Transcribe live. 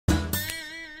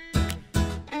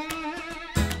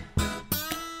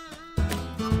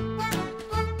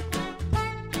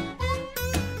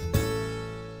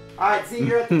All right, Z,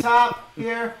 you're at the top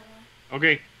here.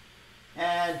 Okay.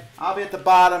 And I'll be at the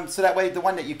bottom, so that way the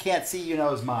one that you can't see, you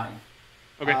know, is mine.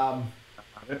 Okay.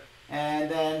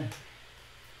 And then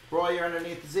Roy, you're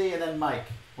underneath Z, and then Mike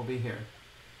will be here.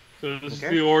 So this is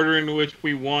the order in which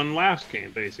we won last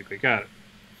game, basically. Got it.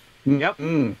 Yep.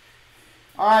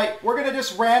 All right, we're going to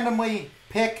just randomly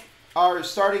pick our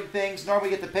starting things.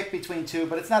 Normally we get to pick between two,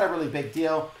 but it's not a really big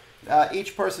deal.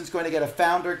 Each person's going to get a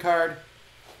founder card.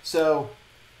 So,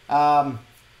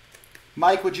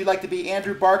 Mike, would you like to be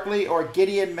Andrew Barkley or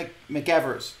Gideon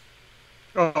McEvers?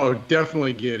 Oh,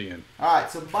 definitely Gideon. All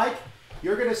right, so Mike,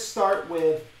 you're going to start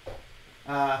with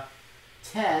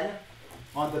 10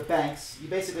 on the banks. You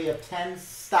basically have 10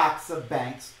 stocks of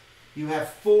banks. You have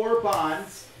 4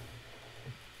 bonds,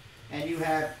 and you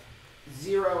have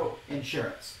 0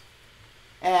 insurance.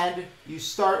 And you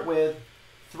start with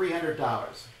 $300. All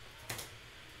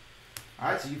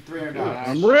right, so you have $300.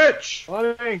 I'm rich.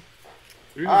 All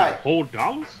right. Whole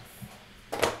dollars?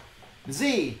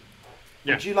 Z,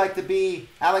 Yeah. would you like to be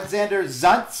Alexander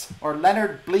Zuntz or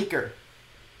Leonard Bleeker?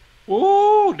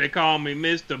 Ooh, they call me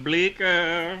Mr.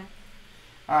 Bleeker.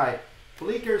 All right,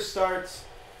 Bleeker starts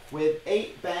with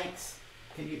 8 banks.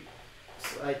 Can you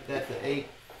slide that to 8?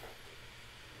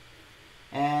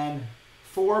 And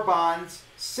 4 bonds,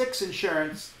 6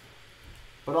 insurance,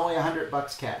 but only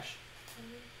 $100 cash.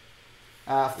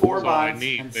 4 That's all I bonds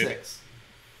need, and baby. 6.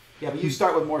 Yeah, but you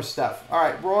start with more stuff. All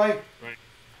right, Roy. Right.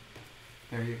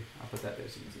 There you. I'll put that there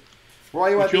so you can see.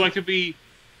 Roy, Would you like to be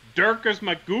Dirkus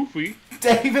McGoofy?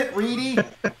 David Reedy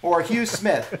or Hugh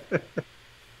Smith?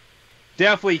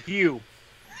 Definitely Hugh.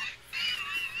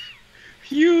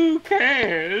 Hugh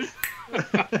cares.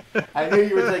 I knew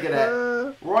you were thinking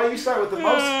that. Roy, you start with the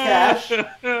most cash.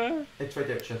 It's right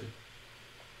there, Chelsea.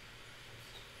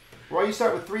 Roy, you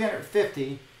start with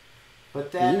 350,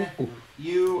 but then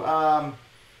you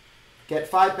get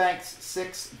 5 banks,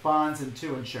 6 bonds, and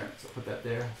 2 insurance. I'll put that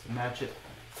there to match it.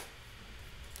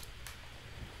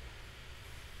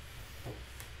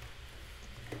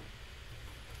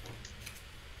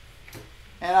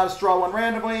 And I'll just draw one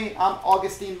randomly. I'm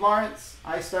Augustine Lawrence.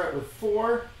 I start with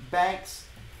 4 banks,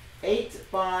 8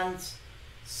 bonds,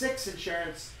 6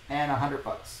 insurance, and $100.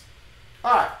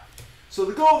 All right. So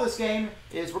the goal of this game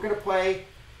is we're going to play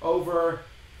over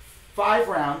 5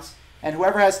 rounds, and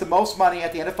whoever has the most money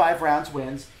at the end of 5 rounds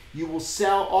wins. You will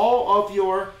sell all of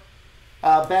your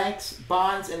banks,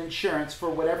 bonds, and insurance for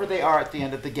whatever they are at the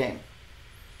end of the game.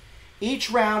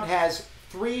 Each round has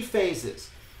 3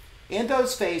 phases. In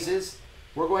those phases,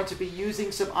 we're going to be using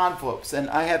some envelopes, and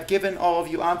I have given all of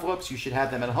you envelopes. You should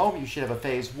have them at home. You should have a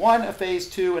phase 1, a phase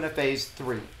 2, and a phase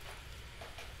 3.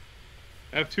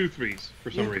 I have 2 3s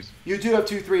for some reason. You do have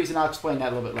 2 3s, and I'll explain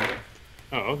that a little bit later.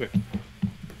 Oh, okay.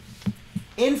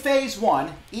 In phase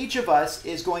 1, each of us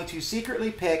is going to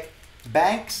secretly pick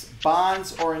banks,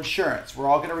 bonds, or insurance. We're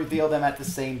all going to reveal them at the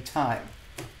same time.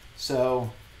 So,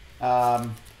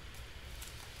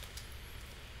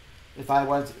 if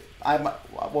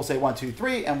we'll say 1, 2,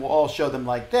 3, and we'll all show them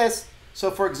like this. So,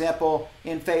 for example,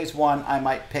 in phase 1, I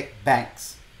might pick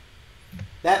banks.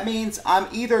 That means I'm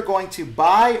either going to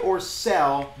buy or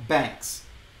sell banks.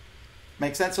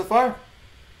 Make sense so far?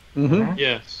 Mm-hmm.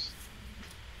 Yes.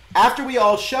 After we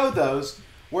all show those,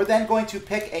 we're then going to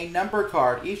pick a number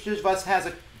card. Each of us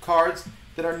has cards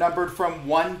that are numbered from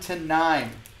 1 to 9.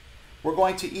 We're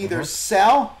going to either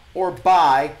sell or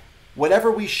buy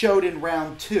whatever we showed in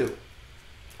round 2.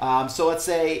 So let's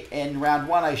say in round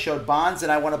 1 I showed bonds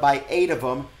and I want to buy 8 of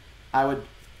them. I would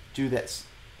do this.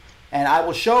 And I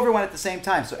will show everyone at the same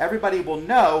time. So everybody will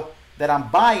know that I'm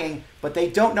buying, but they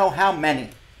don't know how many.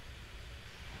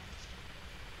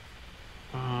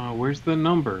 Where's the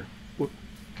number?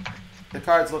 The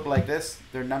cards look like this.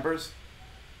 They're numbers.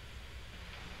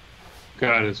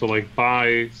 Got it. So like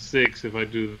buy 6 if I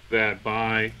do that.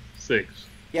 Buy 6.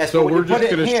 Yes, So but when we're you put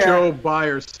just it going to here, show buy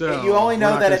or sell. you only We're know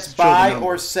not that gonna it's show the buy number.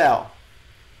 or sell.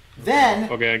 Then,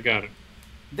 Okay, I got it.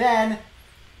 then,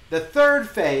 the third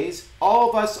phase, all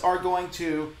of us are going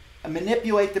to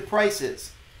manipulate the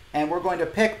prices. And we're going to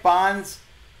pick bonds,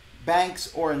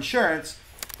 banks, or insurance.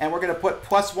 And we're going to put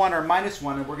 +1 or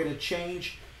 -1. And we're going to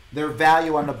change their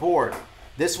value on the board.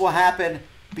 This will happen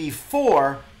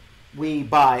before we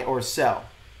buy or sell.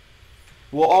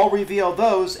 We'll all reveal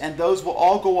those, and those will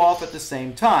all go off at the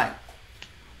same time.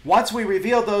 Once we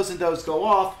reveal those and those go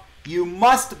off, you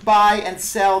must buy and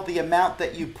sell the amount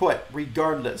that you put,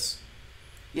 regardless.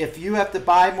 If you have to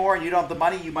buy more and you don't have the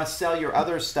money, you must sell your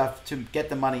other stuff to get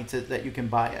the money that you can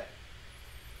buy it.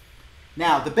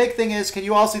 Now, the big thing is, can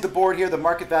you all see the board here, the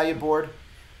market value board?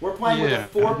 We're playing with a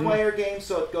 4-player game,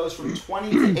 so it goes from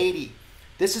 20 to 80.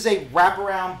 This is a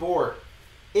wraparound board.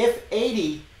 If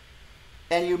 80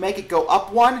 and you make it go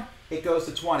up 1, it goes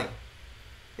to 20.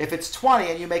 If it's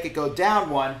 20 and you make it go down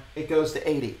 1, it goes to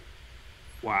 80.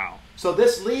 Wow. So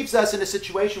this leaves us in a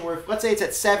situation where, let's say it's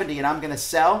at 70 and I'm going to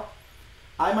sell,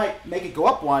 I might make it go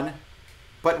up 1,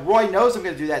 but Roy knows I'm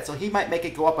going to do that, so he might make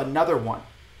it go up another 1.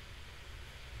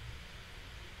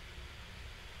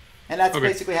 And that's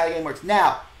basically how the game works.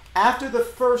 Now, after the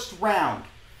first round,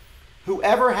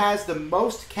 whoever has the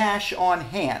most cash on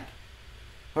hand,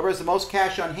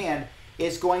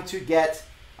 is going to get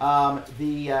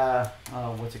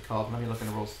what's it called? Let me look in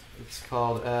the rules. It's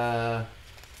called the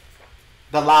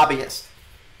lobbyist.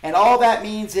 And all that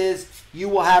means is you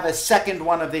will have a second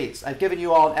one of these. I've given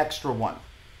you all an extra one.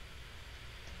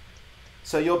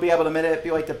 So you'll be able to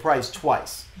manipulate the price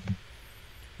twice.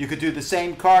 You could do the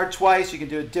same card twice. You can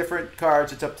do different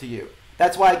cards. It's up to you.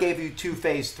 That's why I gave you 2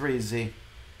 phase 3, Z.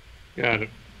 Got it.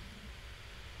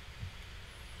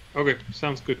 Okay,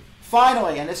 sounds good.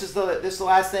 Finally, and this is the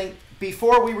last thing.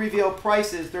 Before we reveal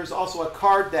prices, there's also a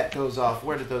card that goes off.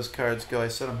 Where did those cards go? I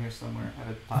set them here somewhere. I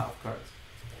have a pile of cards.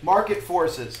 Market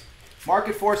forces.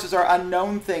 Market forces are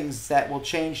unknown things that will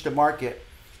change the market.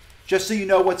 Just so you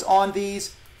know what's on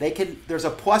these, there's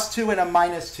a +2 and a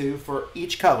 -2 for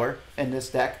each color in this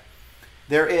deck.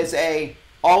 There is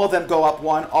all of them go up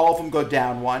 1, all of them go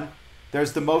down 1.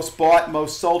 There's the most bought,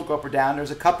 most sold go up or down.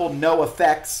 There's a couple no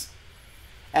effects.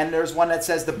 And there's one that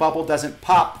says the bubble doesn't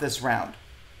pop this round.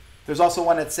 There's also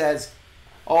one that says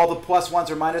all the +1s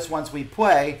or -1s we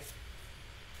play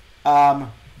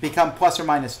become + or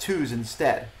 -2s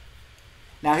instead.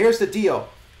 Now here's the deal.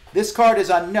 This card is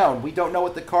unknown. We don't know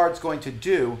what the card's going to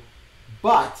do,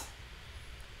 but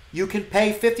you can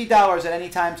pay $50 at any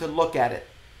time to look at it.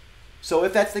 So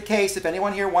if that's the case, if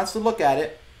anyone here wants to look at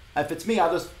it, if it's me,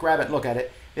 I'll just grab it and look at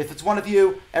it. If it's one of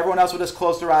you, everyone else will just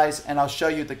close their eyes and I'll show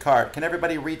you the card. Can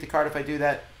everybody read the card if I do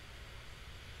that?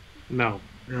 No.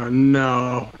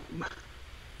 No.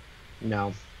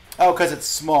 No. Oh, because it's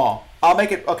small. I'll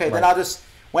make it, okay, then I'll just,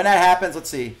 when that happens, let's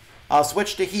see. I'll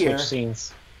switch to here. Switch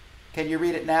scenes. Can you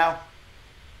read it now?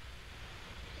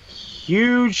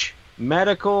 Huge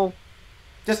medical.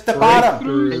 Just the bottom.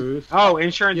 Breakthroughs. Oh,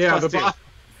 insurance Yeah, plus the 2. bottom.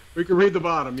 We can read the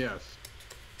bottom, yes.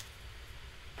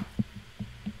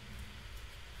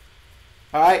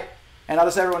 All right? And I'll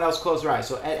just have everyone else close their eyes.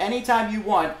 So at any time you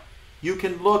want, you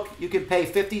can pay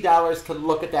 $50 to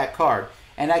look at that card.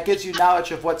 And that gives you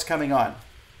knowledge of what's coming on.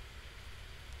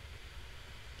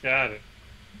 Got it.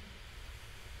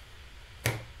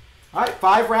 All right,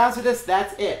 5 rounds of this,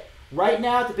 that's it. Right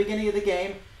now at the beginning of the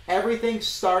game, everything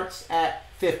starts at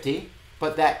 50,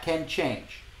 but that can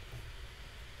change.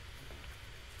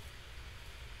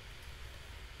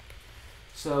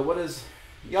 So what is...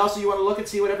 You want to look and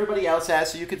see what everybody else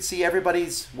has, so you can see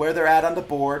everybody's where they're at on the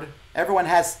board. Everyone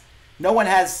has... No one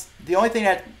has... The only thing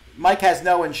that... Mike has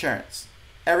no insurance.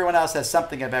 Everyone else has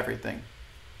something of everything.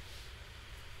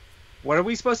 What are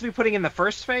we supposed to be putting in the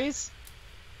first phase?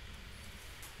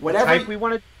 Whatever type we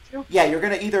want to do? Yeah, you're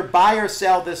going to either buy or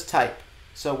sell this type.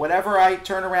 So whatever I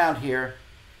turn around here,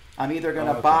 I'm either going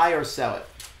to buy or sell it.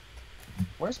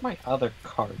 Where's my other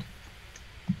card?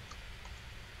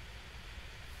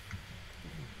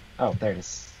 Oh, there it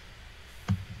is.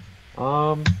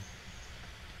 Oh,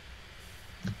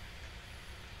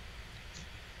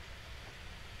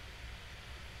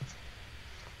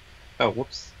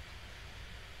 whoops.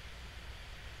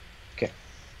 Okay.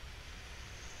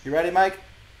 You ready, Mike?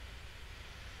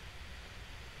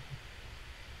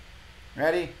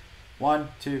 Ready? 1,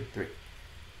 2, 3.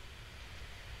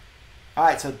 All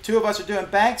right, so 2 of us are doing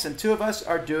banks and 2 of us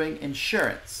are doing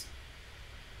insurance.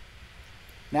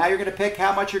 Now you're going to pick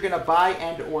how much you're going to buy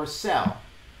and or sell.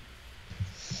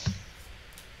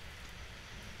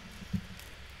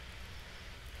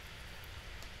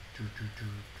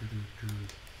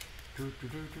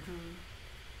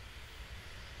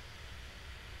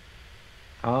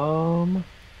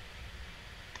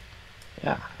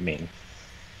 Yeah, I mean...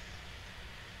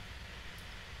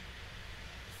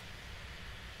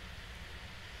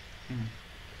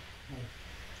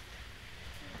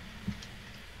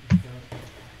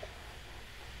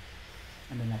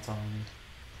 And then that's all I need.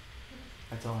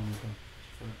 That's all I need.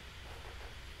 So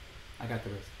I got the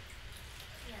rest.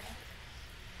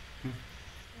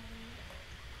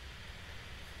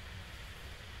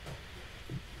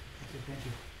 Thank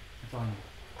you. That's all I need.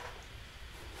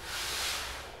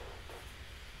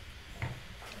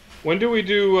 When do we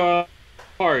do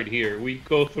hard here? We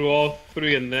go through all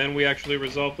 3 and then we actually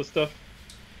resolve the stuff?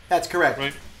 That's correct.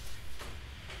 Right?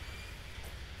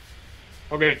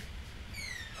 Okay.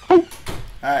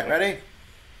 All right, ready?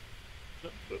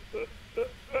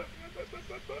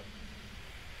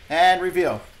 And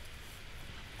reveal.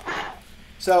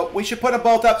 So we should put them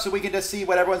both up so we can just see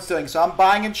what everyone's doing. So I'm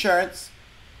buying insurance.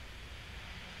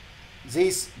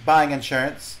 Z's buying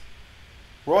insurance.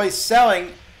 Roy's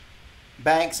selling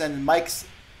banks and Mike's...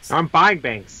 I'm buying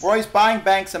banks. Roy's buying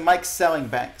banks and Mike's selling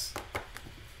banks.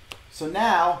 So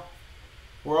now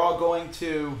we're all going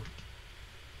to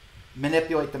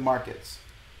manipulate the markets.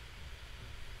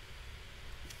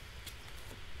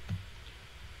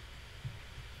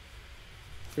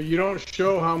 But you don't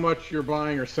show how much you're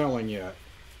buying or selling yet.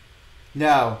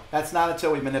 No, that's not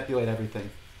until we manipulate everything.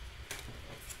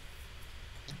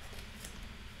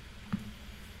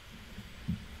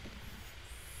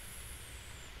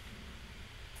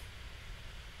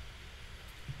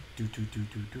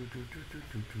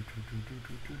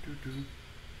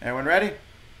 Everyone ready?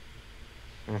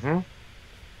 Mm-hmm.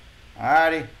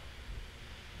 Alrighty.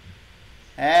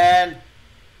 And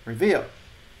reveal.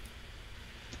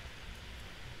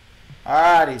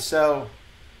 Alrighty, so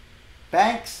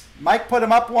banks, Mike put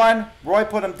them up one, Roy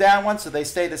put them down one, so they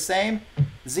stay the same.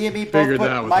 Z and me both Figured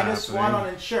that put was minus happening. 1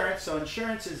 on insurance, so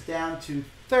insurance is down to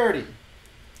 30.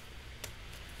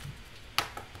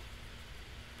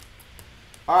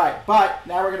 Alright, but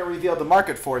now we're going to reveal the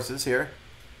market forces here.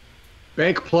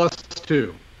 Bank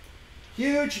 +2.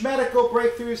 Huge medical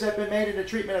breakthroughs have been made in the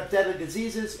treatment of deadly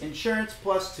diseases. Insurance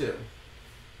 +2.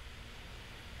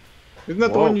 Isn't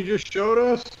that the Whoa. one you just showed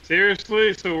us?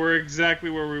 Seriously? So we're exactly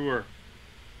where we were.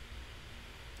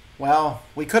 Well,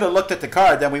 we could have looked at the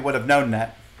card, then we would have known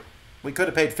that. We could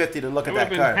have paid 50 to look It at would have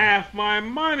that been card. half my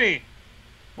money.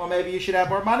 Well, maybe you should have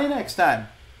more money next time.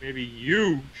 Maybe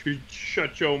you should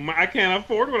shut your mouth. I can't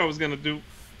afford what I was going to do.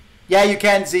 Yeah, you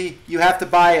can, Z. You have to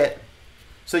buy it.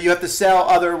 So you have to sell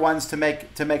other ones to make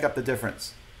up the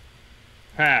difference.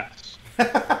 Pass.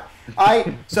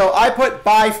 So I put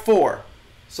buy 4.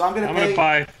 So I'm going I'm to going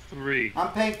pay to buy 3.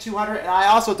 I'm paying 200 and I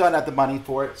also don't have the money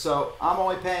for it. So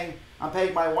I'm paying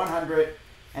my 100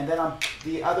 and then I'm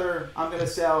going to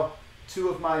sell 2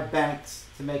 of my banks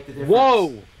to make the difference.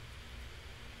 Whoa!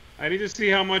 I need to see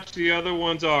how much the other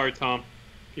ones are, Tom.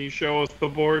 Can you show us the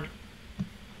board?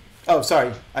 Oh,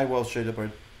 sorry. I will show you the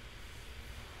board.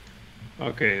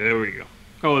 Okay, there we go.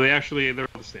 Oh, they're all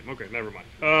the same. Okay, never mind.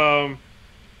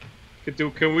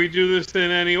 Can we do this in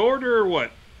any order or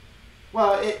what?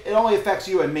 Well, it only affects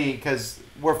you and me because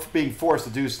we're being forced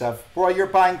to do stuff. Roy, you're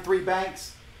buying 3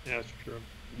 banks. Yeah, that's true.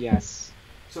 Yes.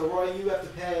 So, Roy, you have to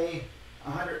pay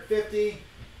 150.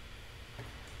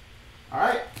 All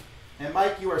right. And,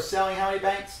 Mike, you are selling how many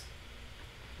banks?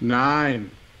 9.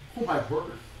 Oh, my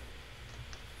word.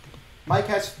 Mike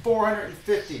has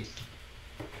 450.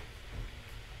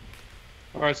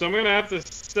 All right, so I'm going to have to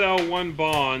sell 1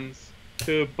 bond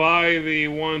to buy the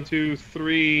 1, 2,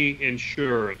 3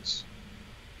 insurance.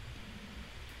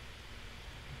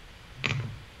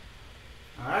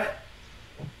 All right.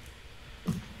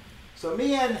 So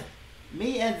me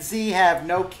and Z have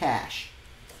no cash.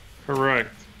 Correct.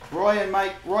 Roy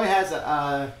has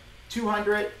a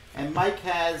 200 and Mike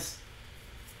has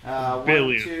 1,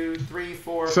 Billion. 2, 3,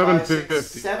 4, 5, 6,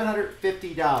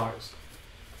 $750.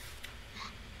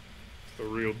 The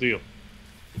real deal.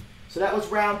 So that was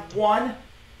round 1.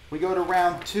 We go to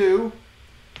round 2.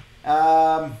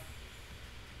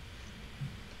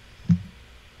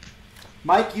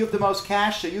 Mike, you have the most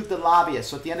cash, so you have the lobbyist.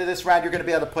 So at the end of this round, you're going to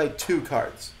be able to play 2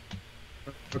 cards.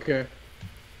 Okay.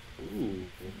 Ooh.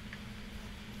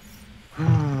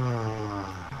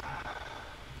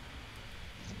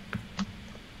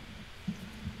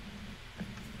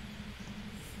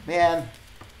 Man.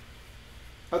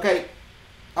 Okay.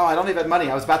 Oh, I don't even have money.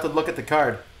 I was about to look at the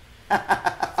card.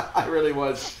 I really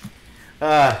was.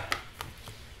 I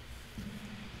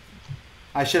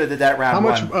should have did that round How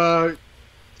much? 1.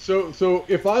 So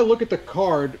if I look at the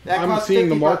card, That I'm costs seeing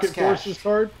the 50 market bucks cash. forces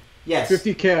card. Yes.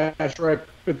 50 cash, right?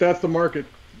 But that's the market.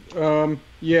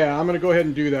 Yeah, I'm gonna go ahead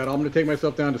and do that. I'm gonna take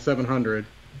myself down to 700.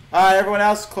 All right, everyone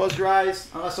else, close your eyes.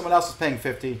 Unless someone else is paying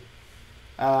 50.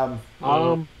 No,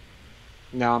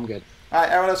 I'm good. All right,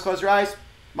 everyone else, close your eyes.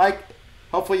 Mike,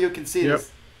 hopefully you can see Yep.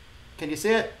 this. Can you see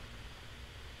it?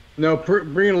 No,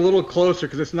 bring it a little closer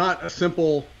because it's not a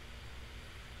simple.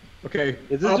 Okay,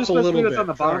 Is this up just a supposed to little be bit. that's on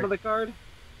the bottom Sorry. of the card?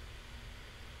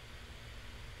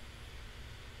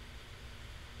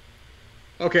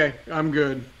 Okay, I'm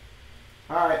good.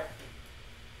 All right.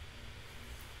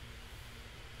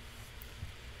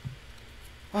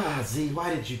 Ah, Z,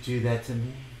 why did you do that to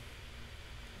me?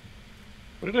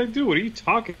 What did I do? What are you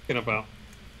talking about?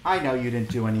 I know you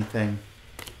didn't do anything,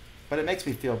 but it makes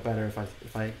me feel better if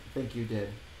I think you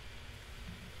did.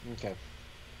 Okay.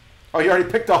 Oh, you already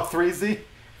picked all 3, Z?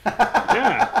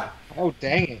 Yeah. Oh,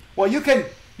 dang it. Well, you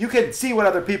can see what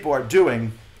other people are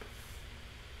doing.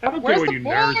 I don't Where's care what the you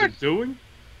nerds are board? doing.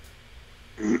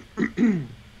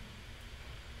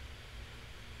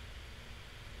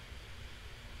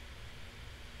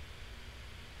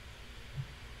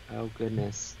 Oh,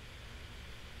 goodness.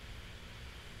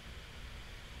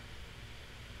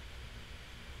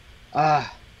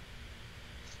 Ah.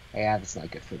 Yeah, that's not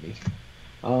good for me.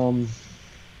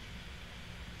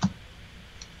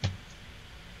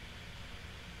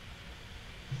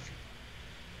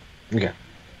 Okay.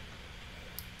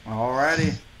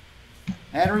 Alrighty.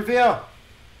 And reveal.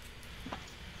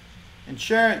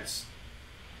 Insurance.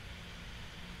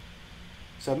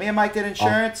 So me and Mike did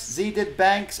insurance, Z did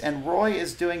banks, and Roy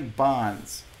is doing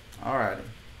bonds. Alrighty.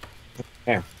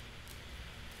 There.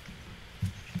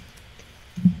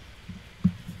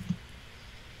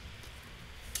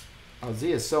 Oh,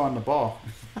 Z is so on the ball.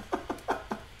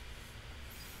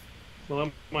 Well,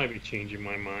 I might be changing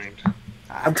my mind.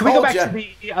 Can we go back ya. to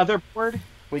the other board?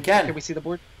 We can. Can we see the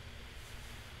board?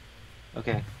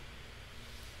 Okay.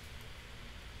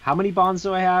 How many bonds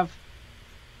do I have?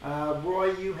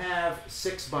 Roy, you have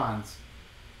 6 bonds.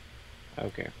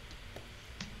 Okay.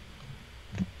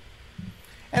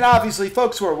 And obviously,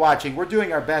 folks who are watching, we're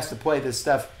doing our best to play this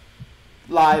stuff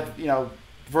live,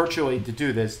 virtually to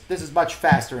do this. This is much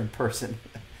faster in person.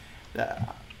 Of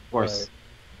course.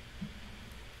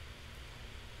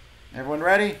 Everyone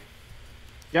ready?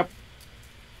 Yep.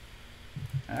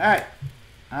 All right.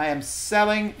 I am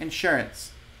selling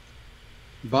insurance.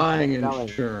 Buying Selling.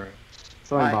 insurance.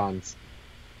 Selling Fine. bonds.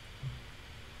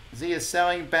 Z is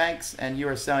selling banks, and you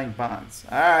are selling bonds.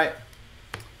 All right.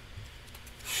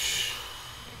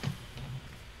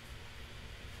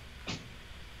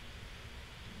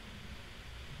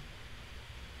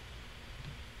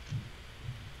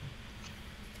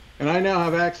 And I now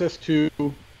have access to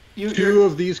You're- two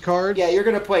of these cards. Yeah, you're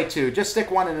going to play 2. Just stick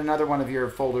one in another one of your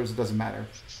folders. It doesn't matter.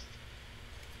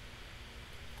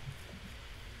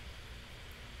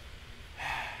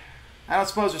 I don't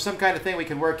suppose there's some kind of thing we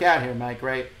can work out here, Mike,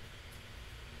 right?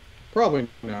 Probably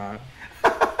not.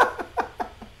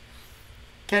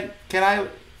 Can I...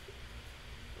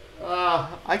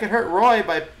 I could hurt Roy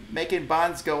by making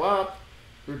bonds go up.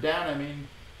 Or down, I mean.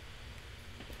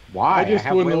 Why? I just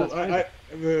have way wouldn't. less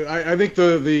money. I think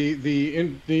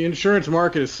the insurance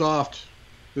market is soft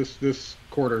this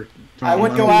quarter. I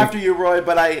would go don't after think- you, Roy,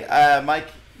 but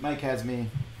Mike has me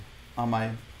on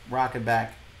my rocket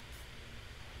back.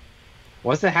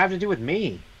 What's that have to do with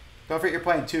me? Don't forget you're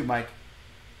playing 2, Mike.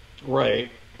 Right.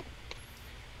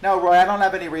 No, Roy, I don't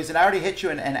have any reason. I already hit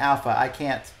you in alpha. I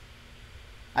can't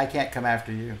come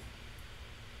after you.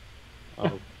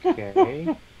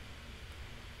 Okay.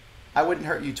 I wouldn't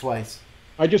hurt you twice.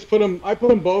 I just put them. I put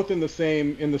them both in the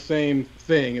same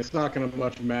thing. It's not going to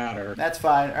much matter. That's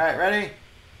fine. All right, ready?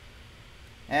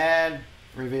 And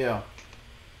reveal.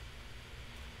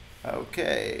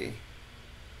 Okay.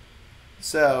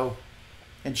 So,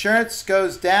 insurance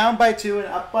goes down by 2 and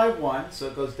up by 1, so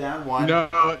it goes down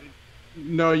 1.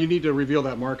 No, you need to reveal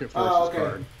that market forces Oh, okay.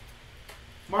 card.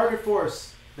 Market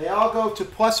force. They all go to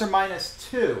plus or minus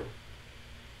 2.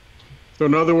 So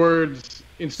in other words,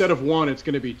 instead of 1, it's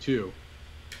going to be 2.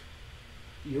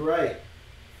 You're right.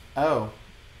 Oh.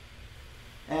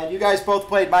 And you guys both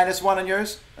played -1 on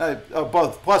yours?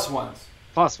 Both plus 1s.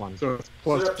 Plus 1. So it's So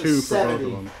plus they're up to 2 for both 70.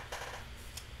 of them.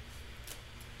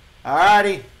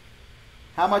 Alrighty.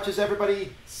 How much is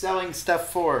everybody selling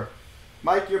stuff for?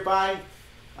 Mike, you're buying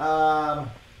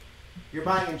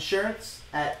insurance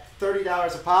at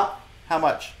 $30 a pop. How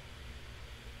much?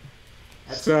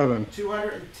 That's 7.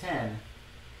 210.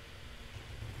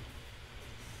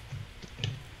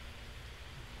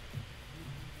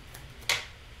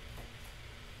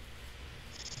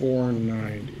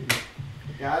 $490.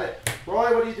 Got it.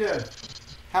 Roy, what are you doing?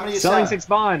 How many are you Selling selling? 6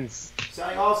 bonds.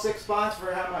 Selling all 6 bonds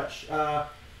for how much?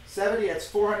 70, that's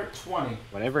 420.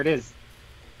 Whatever it is.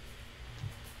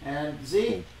 And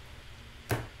Z,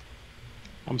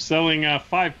 I'm selling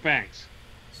 5 banks.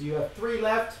 so you have 3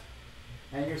 left,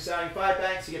 and you're selling 5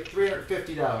 banks, you get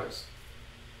 $350.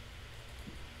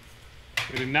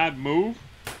 Did it not move?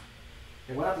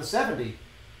 It went up to 70.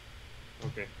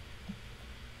 Okay.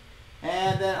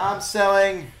 And then I'm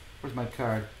selling, where's my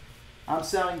card? I'm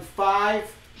selling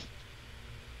 5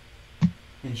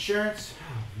 insurance.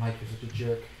 Oh, Mike, you're such a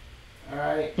jerk. All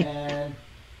right, and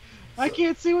I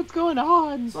can't see what's going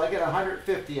on. so I get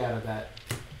 150 out of that.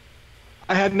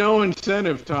 I had no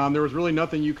incentive, Tom. There was really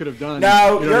nothing you could have done.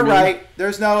 No, You know you're what I mean? right.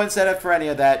 There's no incentive for any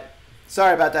of that.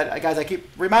 Sorry about that, guys.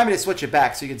 Remind me to switch it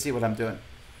back so you can see what I'm doing.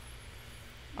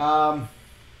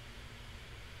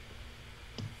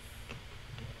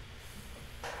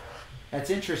 That's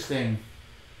interesting.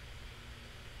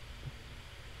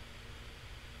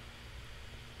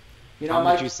 You know, How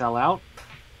Mike, did you sell out?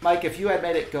 Mike, if you had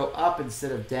made it go up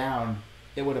instead of down,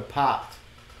 it would have popped.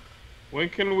 When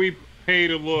can we pay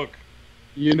to look?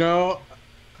 You know,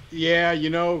 yeah, you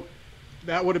know,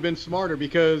 that would have been smarter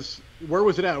because where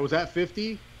was it at? Was that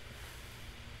 50?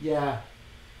 Yeah.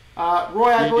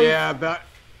 Roy, I believe. Yeah, that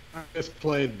I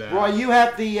misplayed that. Roy, you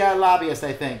have the lobbyist,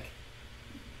 I think.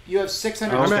 You have I'm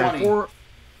 620.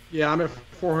 at I'm at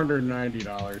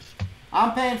 $490.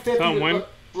 I'm paying 50 Tom, to when-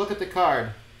 look at the card.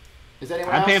 Is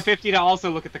anyone I'm else? paying 50 to also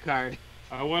look at the card.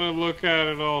 I want to look at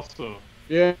it also.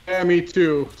 Yeah, me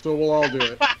too. So we'll all do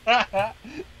it.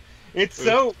 It's Is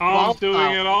so Tom's volatile.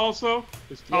 doing it also?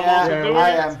 Is Tom Yeah, also doing I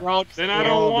it? am. We're all just- Then I We're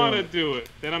all don't want to doing it. do it.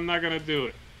 Then I'm not going to do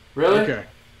it. Really? Okay.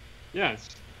 Yes.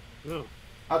 No.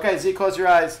 Okay, Z, close your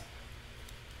eyes.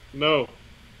 No.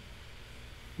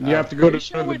 You have to go Are to you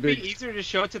sure it the would be big. easier to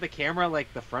show it to the camera,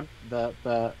 like the front,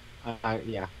 yeah.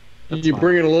 Can you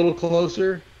bring it a little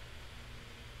closer?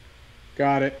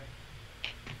 Got it.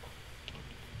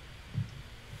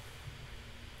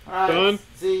 All right, Done?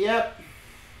 Z, yep.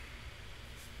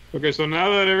 Okay, so now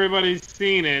that everybody's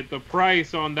seen it, the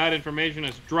price on that information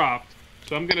has dropped.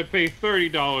 So I'm going to pay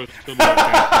 $30 to look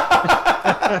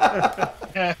at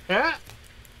it.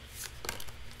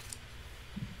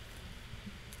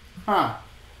 Huh.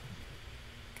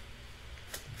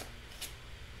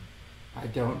 I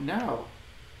don't know.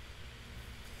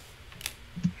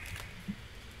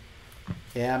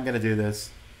 Yeah, I'm gonna do this.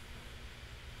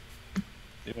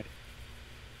 Do it.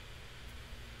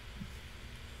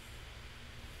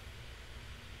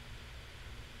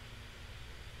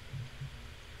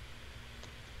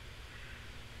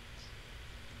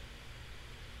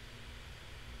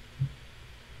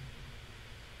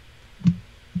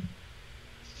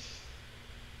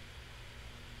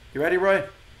 You ready, Roy?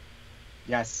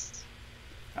 Yes.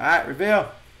 All right,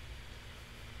 reveal.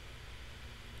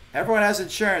 Everyone has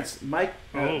insurance. Mike,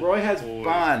 Oh, Roy has boy.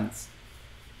 bonds.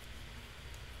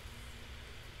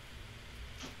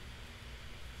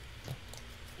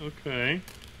 Okay.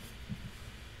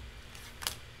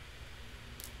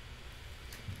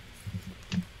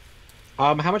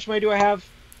 How much money do I have?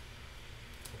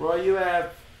 Roy, you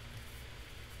have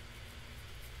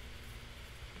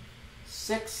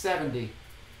 670.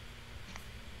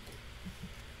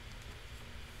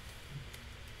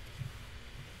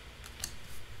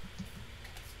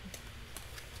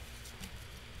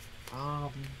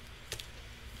 Um.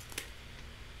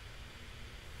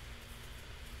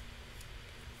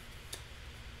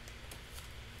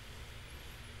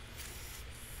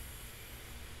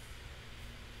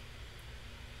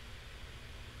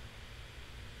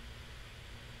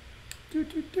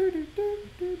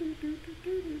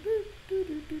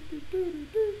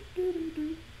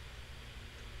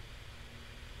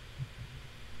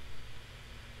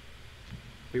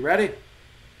 We ready?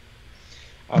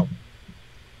 Oh.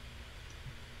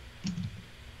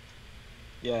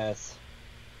 Yes.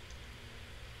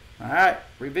 All right,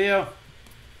 reveal.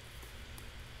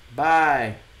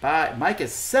 Buy. Buy. Mike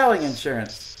is selling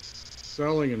insurance.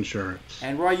 Selling insurance.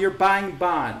 And Roy, you're buying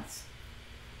bonds.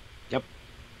 Yep.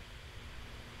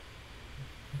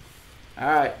 All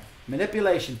right,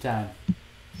 manipulation time.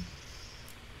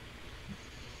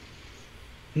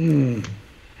 Can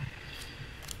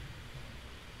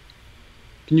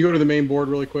you go to the main board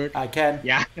really quick? I can.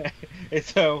 Yeah.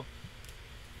 It's so.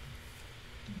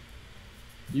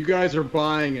 You guys are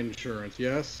buying insurance,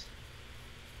 yes?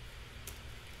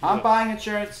 I'm buying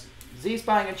insurance. Z's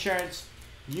buying insurance.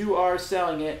 You are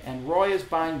selling it, and Roy is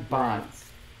buying bonds.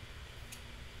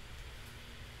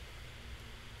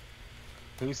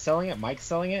 Who's selling it? Mike's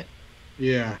selling it?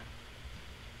 Yeah.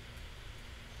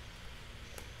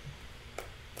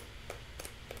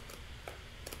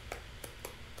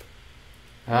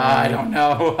 I don't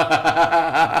know.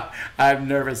 I'm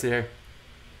nervous here.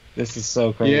 This is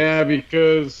so crazy. Yeah,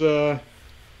 because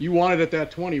you want it at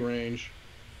that 20 range.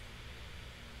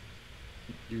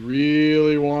 You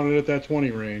really want it at that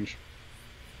 20 range.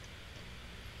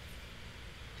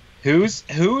 Who's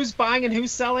buying and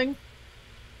who's selling?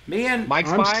 Me and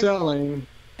Mike's I'm buying? selling.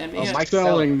 and me Oh, and Mike's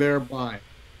Selling, they're buying.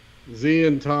 Z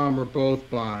and Tom are both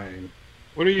buying.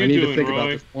 What are you I need to doing, think about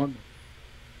Roy? this one.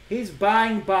 he's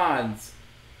buying bonds.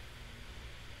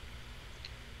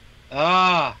 And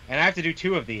I have to do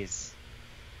 2 of these.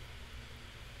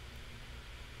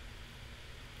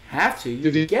 Have to. You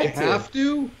Did you get to. have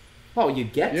to? Oh, you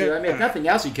get to. I mean, if Yeah. nothing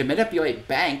else, you can manipulate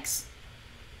banks.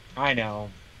 I know.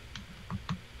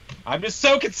 I'm just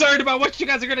so concerned about what you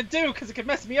guys are gonna do because it could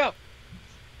mess me up.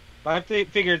 But I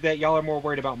figured that y'all are more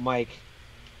worried about Mike.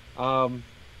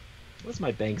 What's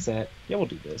my banks at? Yeah, we'll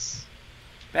do this.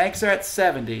 Banks are at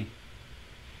 70.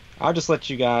 I'll just let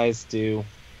you guys do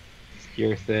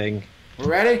your thing. We're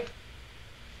ready?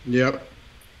 Yep.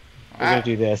 We're gonna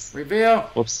do this. Reveal.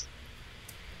 Whoops.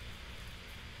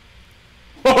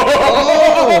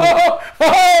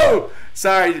 Oh!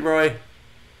 Sorry, Roy.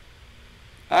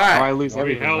 All Oh, I right. lose We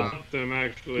everything. helped them,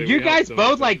 actually. You We guys helped them.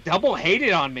 both like double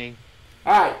hated on me.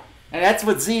 All right. And that's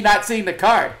with Z not seeing the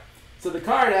card. So the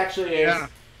card actually is Yeah.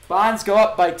 bonds go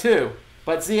up by 2.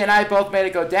 But Z and I both made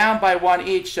it go down by 1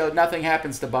 each, so nothing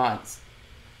happens to bonds.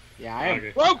 Yeah, I am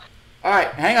Okay. broke. All right.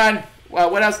 Hang on. Well,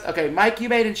 what else? Okay, Mike, you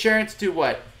made insurance to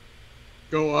what?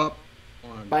 Go up.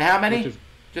 One. By how many? Which is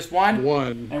Just one?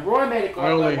 1. And Roy made it go I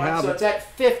up by only 1, have so it. it's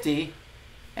at 50.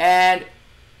 And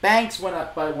Banks went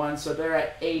up by 1, so they're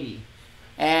at 80.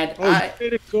 And Oh, you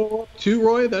made it go up too,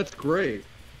 Roy? That's great.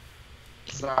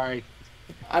 Sorry.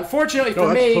 unfortunately No,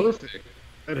 for that's me, perfect.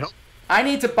 That helps. I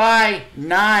need to buy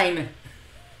 9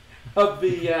 of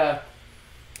the.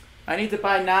 I need to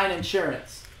buy 9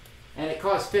 insurance, and it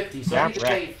costs 50. So I Yeah, need to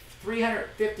pay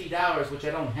 $350, which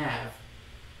I don't have.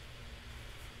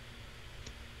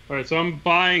 All right, so I'm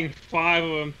buying 5 of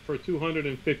them for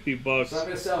 $250. So I'm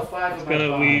going to sell 5 It's of my gonna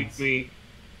bonds. leave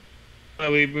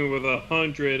me with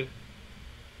 100,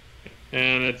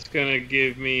 and it's gonna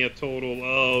give me a total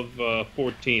of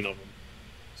 14 of them.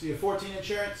 So you have 14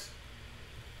 insurance.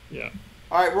 Yeah.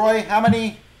 All right, Roy. How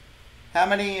many?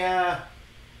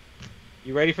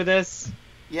 You ready for this?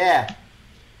 Yeah.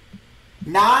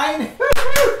 9.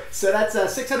 So that's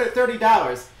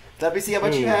 $630. Let me see how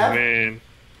much you have. Man.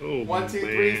 Oh 1, 2,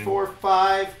 man. 3, 4,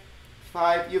 5.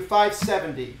 You have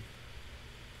 570.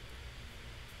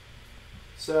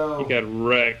 So You got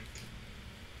wrecked.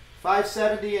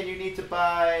 570, and you need to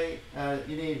buy.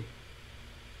 You need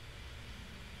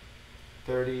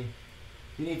 30.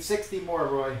 You need 60 more,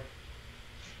 Roy.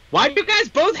 Why'd you guys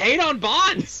both hate on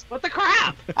bonds? What the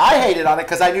crap? I hated on it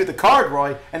because I knew the card,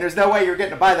 Roy, and there's no way you're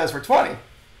getting to buy those for 20. And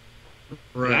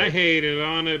I Right. hated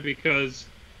on it because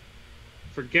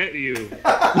forget you.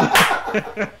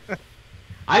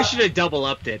 I should have double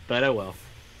upped it, but oh well.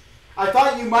 I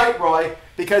thought you might, Roy,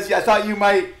 because I thought you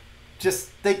might just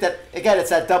think that, again, it's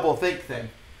that double think thing.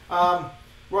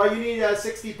 Roy, you need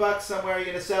 $60 somewhere. You're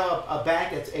going to sell a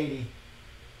bank that's 80.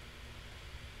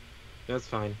 That's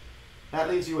fine. That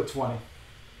leaves you with 20.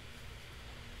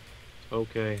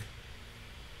 Okay.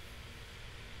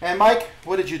 And Mike,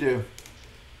 what did you do?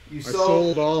 You I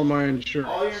sold all my insurance.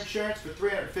 all your insurance for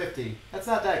 $350. That's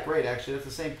not that great, actually. That's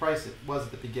the same price it was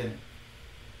at the beginning.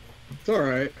 It's all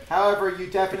right. However, you I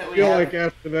definitely feel have, like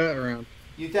after that round.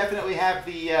 you definitely have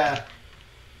the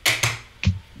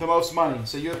most money.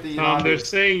 So you have the. They're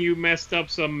saying you messed up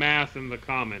some math in the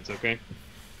comments, okay?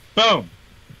 Boom.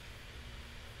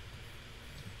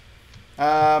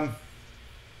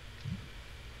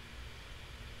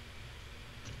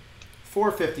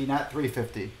 450, not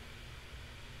 350.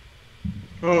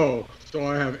 Oh, so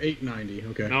I have 890.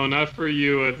 Okay. No, not for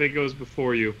you. I think it was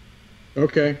before you.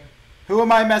 Okay. Who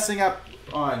am I messing up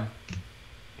on?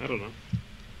 I don't know.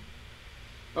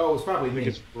 Oh, it was probably I think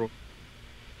me. it's Roy.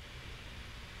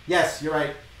 Yes, you're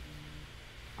right.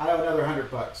 I have another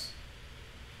 $100.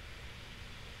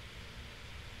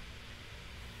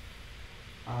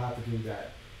 I'll have to do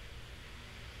that.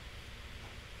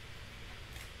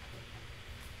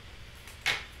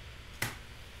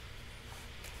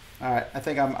 All right, I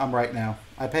think I'm right now.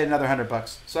 I paid another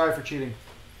 $100. Sorry for cheating.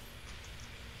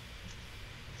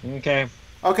 Okay.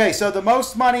 Okay, so the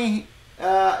most money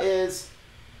is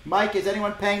Mike. Is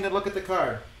anyone paying to look at the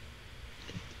card?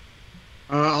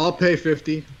 I'll pay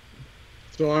 50.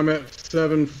 So I'm at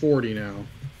 740 now.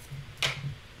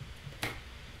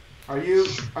 Are you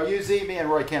Z? Me and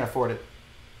Roy can't afford it.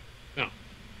 No.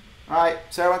 All right,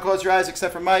 so everyone close your eyes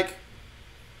except for Mike.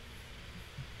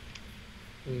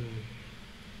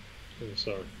 I'm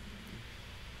sorry.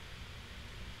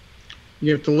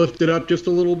 You have to lift it up just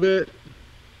a little bit.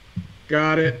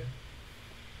 Got it.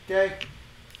 Okay.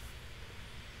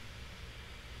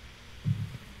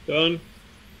 Done.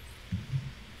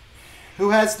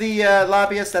 Who has the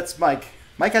lobbyist? That's Mike.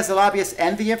 Mike has the lobbyist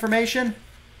and the information?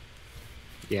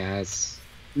 Yes.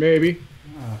 Maybe.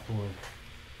 Oh, boy.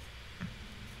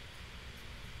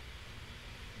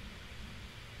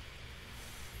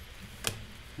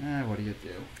 What do you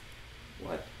do?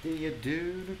 What do you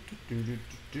do?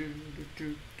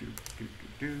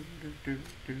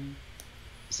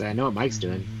 So I know what Mike's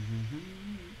doing.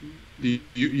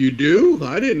 You do?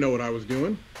 I didn't know what I was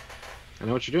doing. I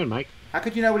know what you're doing, Mike. How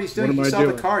could you know what he's doing? What am You I saw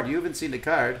doing? the card. You haven't seen the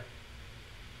card.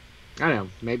 I don't know.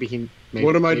 Maybe he. Maybe,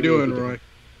 What am I maybe doing, he- Roy?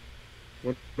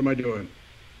 What am I doing?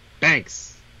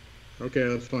 Banks. Okay,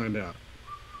 let's find out.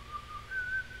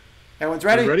 Everyone's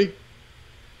ready? You ready?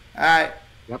 All right.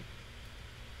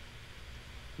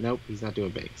 Nope, he's not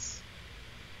doing base.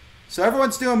 So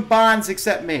everyone's doing bonds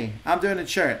except me. I'm doing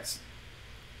insurance.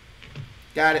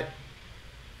 Got it.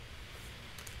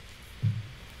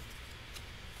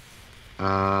 Oh,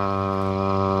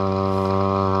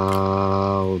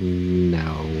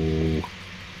 no.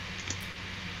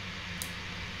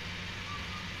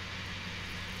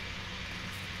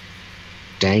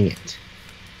 Dang it.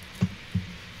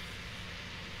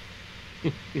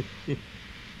 Did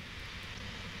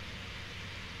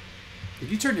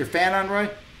you turn your fan on, Roy?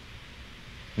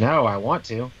 No, I want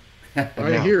to.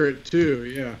 I hear it too.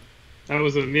 Yeah. That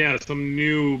was some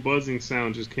new buzzing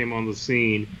sound just came on the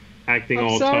scene, acting I'm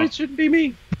all sorry, it tough. shouldn't be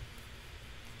me.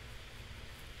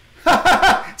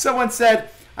 Someone said,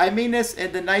 I mean this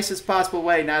in the nicest possible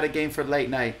way, not a game for late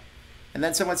night. And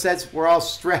then someone says, we're all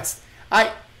stressed.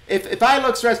 If I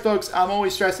look stressed, folks, I'm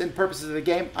always stressed in purposes of the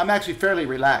game. I'm actually fairly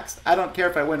relaxed. I don't care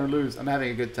if I win or lose. I'm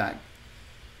having a good time.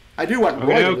 I do want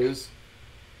Roy to lose.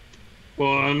 Well,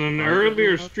 on an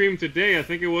earlier stream today, I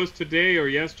think it was today or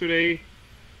yesterday,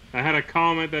 I had a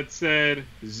comment that said,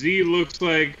 Z looks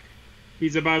like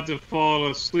he's about to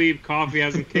fall asleep, coffee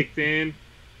hasn't kicked in.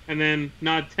 And then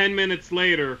not 10 minutes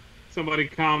later, somebody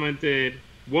commented,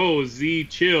 whoa, Z,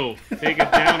 chill. Take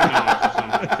it down a notch or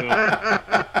something.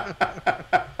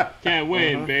 So, can't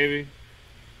win, baby.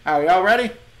 Are we all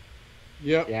ready?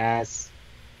 Yep. Yes,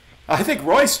 I think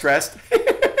Roy's stressed.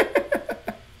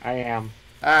 I am.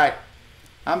 All right.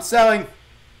 I'm selling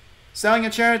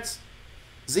insurance.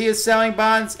 Z is selling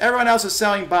bonds. Everyone else is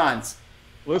selling bonds.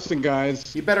 Listen,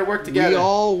 guys. You better work together. We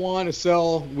all want to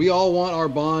sell. We all want our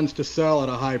bonds to sell at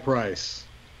a high price.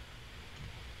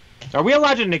 Are we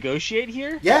allowed to negotiate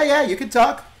here? Yeah, you can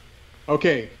talk.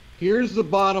 Okay, here's the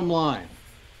bottom line.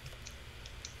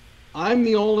 I'm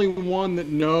the only one that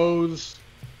knows.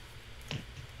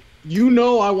 You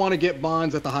know I want to get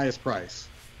bonds at the highest price.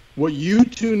 What you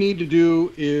two need to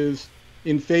do is,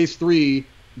 in phase 3,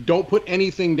 don't put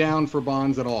anything down for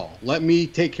bonds at all. Let me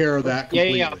take care of that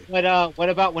completely. Yeah. What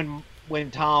about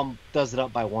when Tom does it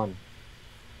up by 1?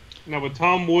 No, but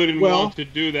Tom wouldn't want to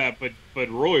do that, but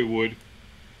Roy would.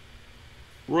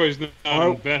 Roy's not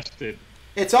invested.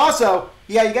 It's also,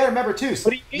 you got to remember too.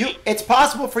 What do you mean? It's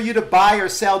possible for you to buy or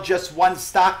sell just one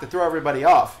stock to throw everybody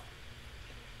off.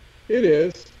 It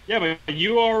is. Yeah, but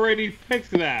you already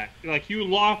picked that. Like, you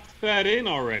locked that in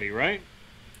already, right?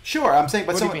 Sure, I'm saying,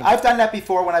 but What do you mean? I've done that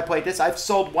before when I played this. I've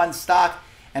sold one stock,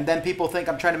 and then people think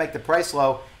I'm trying to make the price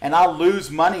low, and I'll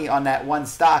lose money on that one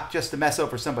stock just to mess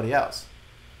over somebody else.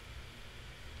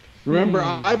 Remember,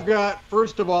 I've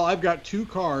got 2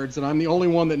 cards, and I'm the only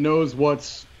one that knows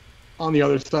what's on the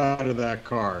other side of that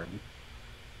card.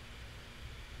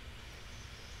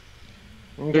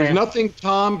 Okay. There's nothing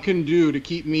Tom can do to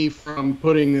keep me from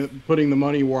putting the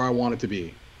money where I want it to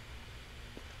be.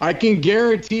 I can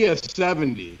guarantee a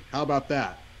 70. How about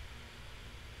that?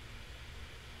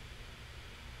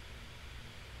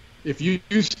 If you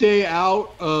stay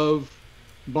out of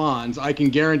bonds, I can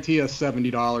guarantee a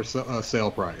 $70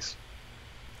 sale price.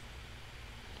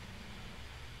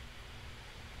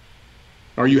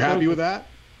 Are you happy with that?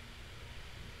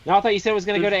 No, I thought you said it was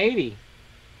going to go to 80.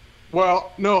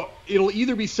 Well, no, it'll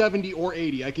either be 70 or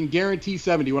 80. I can guarantee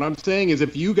 70. What I'm saying is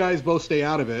if you guys both stay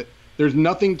out of it, there's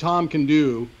nothing Tom can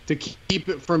do to keep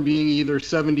it from being either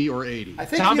 70 or 80. I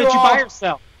think Tom, did you buy or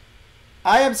sell?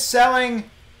 I am selling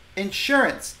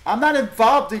insurance. I'm not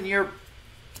involved in your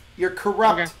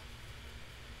corrupt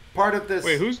part of this.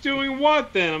 Wait, who's doing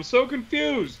what then? I'm so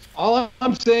confused. All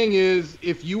I'm saying is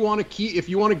if you want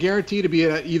to guarantee to be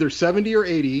at either 70 or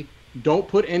 80, don't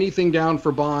put anything down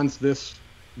for bonds this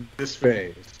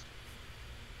phase.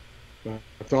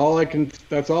 That's all I can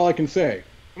say.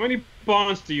 How many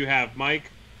bonds do you have, Mike?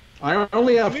 I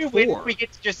only have Can we wait 4. till we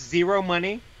get to just 0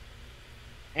 money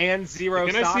and 0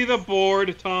 Can stocks? I see the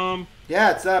board, Tom?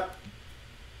 Yeah, it's up. What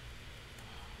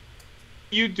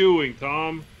are you doing,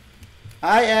 Tom?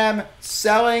 I am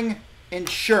selling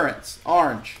insurance.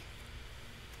 Orange.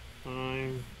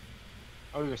 Fine.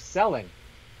 Oh, you're selling.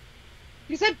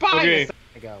 You said buying Okay. a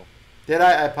second ago. Did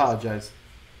I? I apologize.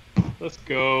 Let's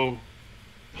go.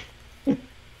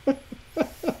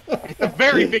 It's a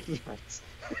very big difference.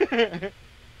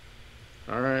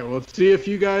 All right, well, let's see if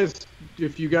you guys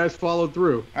followed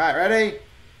through. All right, ready?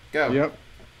 Go. Yep.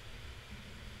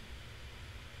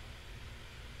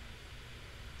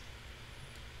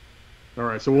 All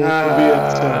right, so we'll be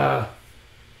at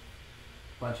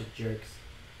Bunch of jerks.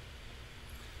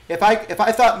 If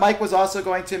I thought Mike was also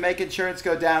going to make insurance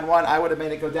go down 1, I would have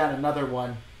made it go down another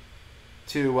 1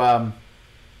 to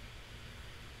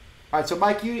All right, so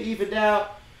Mike, you evened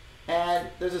out, and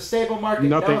there's a stable market.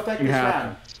 Nothing No effect this happened.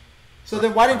 round. So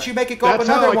then why didn't you make it go up That's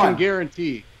another how I one? can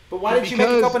guarantee. But why didn't you make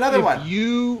it go up another if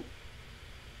one?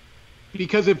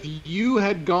 Because if you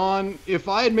had gone, if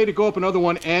I had made it go up another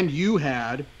one and you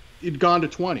had, it'd gone to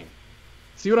 20.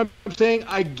 See what I'm saying?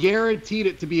 I guaranteed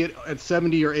it to be at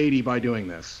 70 or 80 by doing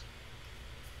this.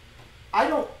 I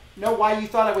don't know why you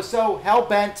thought I was so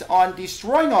hell-bent on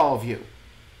destroying all of you.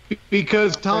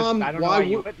 Because, Tom, I don't know why why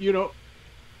you would,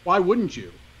 why wouldn't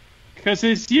you? Because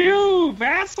it's you,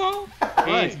 Vassal.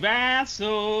 Right. It's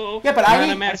Vassal. Yeah, but trying I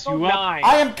to need- mess you up.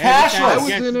 I am Every time cashless. it I was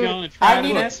gets in it. going to try I to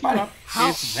need mess it. you up. How-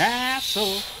 It's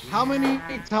Vassal. How many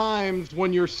times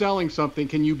when you're selling something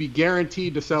can you be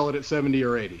guaranteed to sell it at 70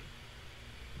 or 80?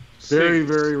 Very,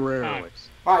 Six very rarely. times.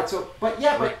 All right, so, but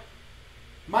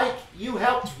Mike, you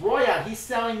helped Roy out. He's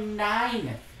selling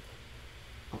 9.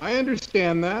 I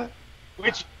understand that.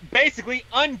 Which basically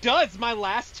undoes my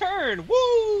last turn.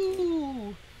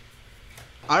 Woo!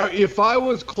 If I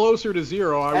was closer to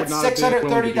 0, I would That's not have been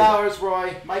willing to do that. $630,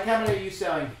 Roy. Mike, how many are you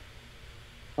selling?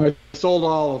 I sold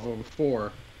all of them,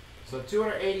 4. So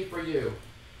 280 for you.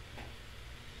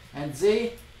 And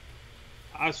Z?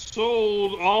 I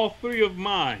sold all 3 of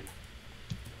mine.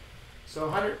 So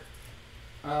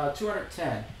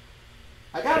 210.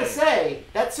 I gotta say,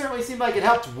 that certainly seemed like it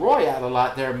helped Roy out a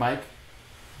lot there, Mike.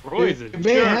 Roy's a It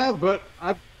may jerk. have, but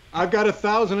I've got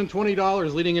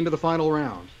 $1,020 leading into the final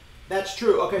round. That's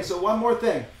true. Okay, so one more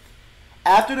thing.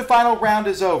 After the final round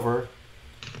is over,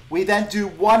 we then do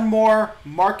one more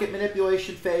market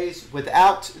manipulation phase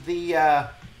without the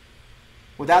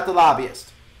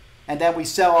lobbyist, and then we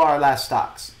sell all our last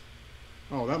stocks.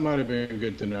 Oh, that might have been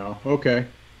good to know. Okay.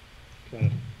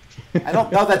 I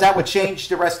don't know that would change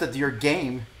the rest of your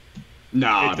game.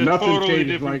 Nah, It's a nothing totally changes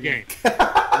different my game.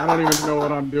 I don't even know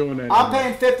what I'm doing anymore. I'm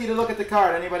paying 50 to look at the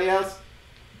card. Anybody else?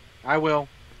 I will.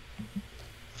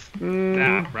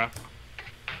 Nah, bro.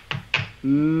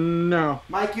 No.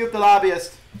 Mike, you have the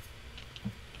lobbyist.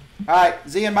 All right,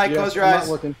 Z and Mike, Yes, close your I'm eyes.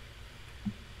 not looking.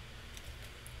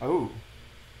 Oh.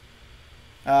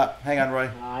 Hang on, Roy.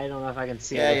 I don't know if I can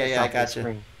see Yeah, it. yeah, It's yeah, I off the gotcha.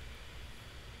 screen.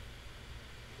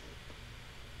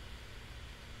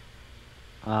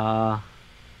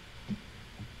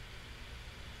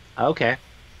 Okay.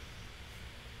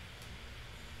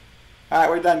 All right,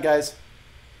 we're done, guys.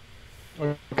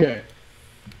 Okay.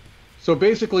 So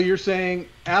basically, you're saying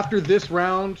after this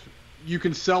round, you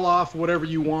can sell off whatever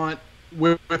you want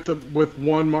with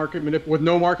no market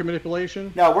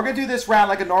manipulation. No, we're gonna do this round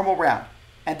like a normal round,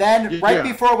 and then right Yeah.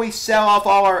 before we sell off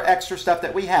all our extra stuff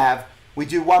that we have, we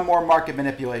do one more market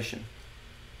manipulation.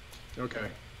 Okay.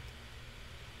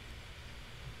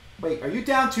 Wait, are you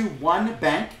down to one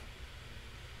bank?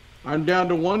 I'm down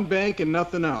to 1 bank and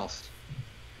nothing else.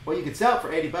 Well, you could sell it for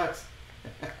 $80.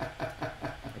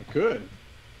 I could.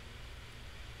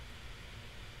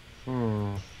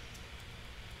 Hmm.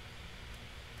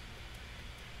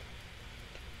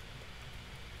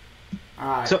 All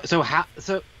right.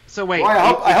 So wait. Roy,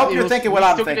 I hope you're thinking what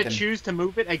I'm still thinking. Gonna choose to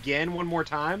move it again one more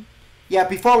time. Yeah,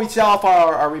 before we sell off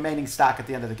our remaining stock at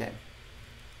the end of the game.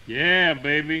 Yeah,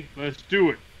 baby. Let's do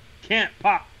it. Can't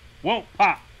pop. Won't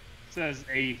pop. Says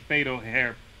a fatal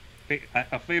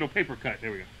paper cut.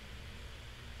 There we go.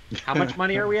 How much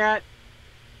money are we at?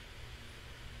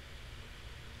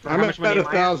 Or I'm how at much money am I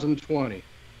at? 1,020.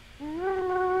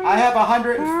 I have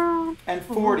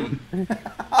 140.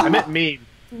 I meant me,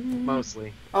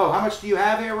 mostly. Oh, how much do you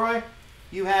have here, Roy?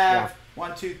 You have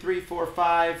 1, 2, 3, 4,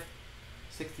 5,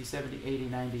 60, 70, 80,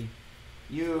 90.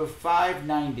 You have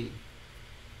 590.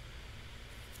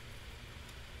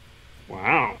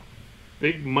 Wow.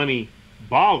 Big money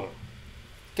baller.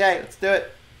 Okay, let's do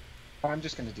it. I'm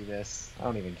just gonna do this. I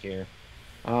don't even care.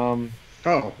 Oh,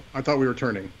 I thought we were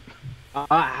turning.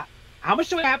 How much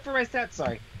do I have for my stats?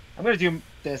 Sorry, I'm gonna do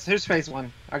this. Here's phase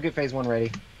 1. I'll get phase 1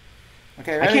 ready.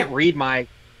 Okay, I ready? can't read my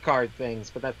card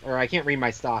things, or I can't read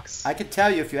my stocks. I can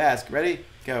tell you if you ask. Ready?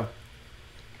 Go.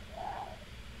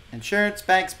 Insurance,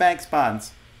 banks,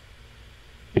 bonds.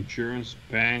 Insurance,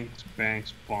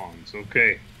 banks, bonds.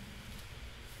 Okay.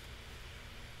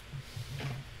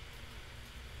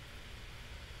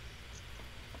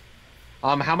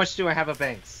 How much do I have of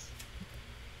banks?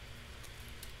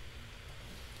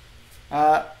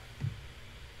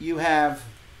 You have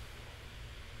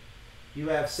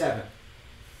 7.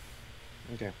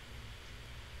 Okay.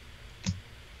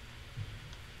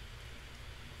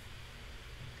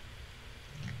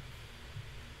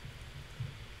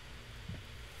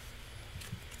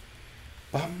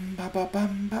 Bum, ba, ba,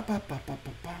 bum, ba, ba, ba, ba,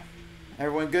 ba, bum.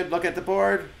 Everyone good? Look at the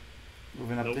board.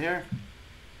 Moving up Nope. to here.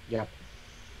 Yep.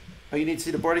 Oh, you need to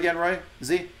see the board again, Roy?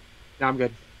 Z? No, I'm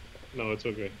good. No, it's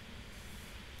okay.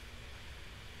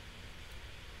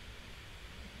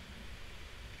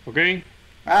 Okay.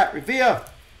 All right, reveal.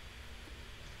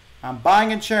 I'm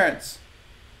buying insurance.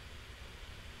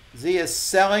 Z is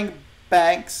selling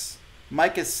banks.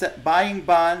 Mike is buying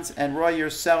bonds, and Roy, you're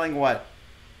selling what?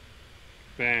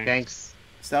 Bang. Thanks.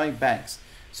 Selling banks.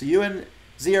 So you and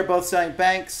Z are both selling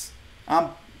banks. I'm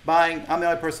buying. I'm the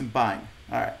only person buying.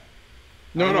 All right.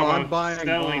 No, I no, know I'm about buying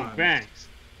selling bonds. banks,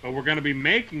 but we're gonna be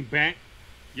making bank.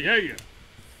 Yeah, yeah.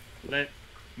 Let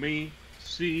me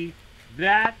see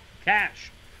that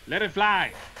cash. Let it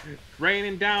fly. It's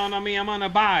raining down on me. I'm gonna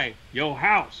buy your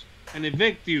house and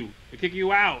evict you and kick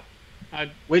you out.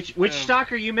 Which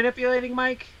stock are you manipulating,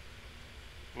 Mike?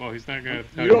 Well, he's not gonna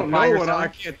tell You don't Buying know or what selling? I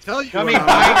can't tell you. I mean, what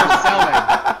buying I'm or selling.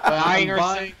 Buying I'm or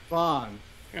buying selling. bonds.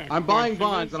 Yeah, I'm buying question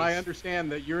bonds, is and I this. understand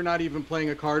that you're not even playing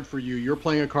a card for you. You're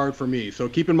playing a card for me. So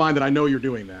keep in mind that I know you're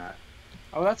doing that.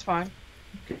 Oh, that's fine.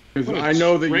 Because What a I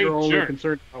know that straight you're only jerk.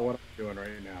 concerned about what I'm doing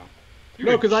right now. You're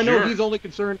No, a because I know jerk. he's only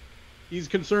concerned. He's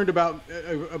concerned about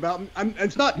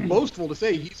it's not boastful to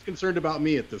say he's concerned about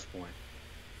me at this point.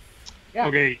 Yeah.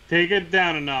 Okay, take it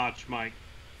down a notch, Mike.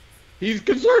 He's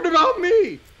concerned about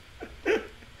me.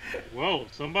 Whoa,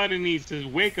 somebody needs his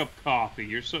wake-up coffee.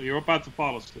 You're about to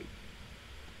fall asleep.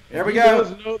 There we He go.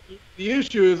 does know- the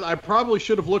issue is I probably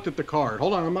should have looked at the card.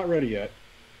 Hold on, I'm not ready yet.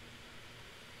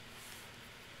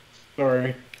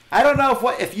 Sorry. I don't know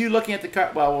if you looking at the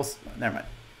card. Well, never mind.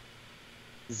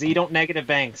 Z, don't negative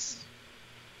banks.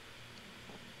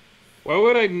 Why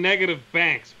would I negative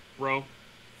banks, bro?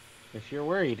 If you're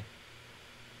worried.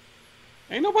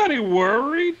 Ain't nobody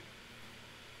worried.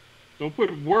 Don't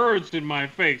put words in my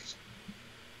face.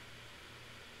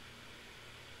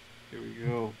 Here we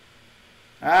go.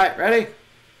 All right, ready?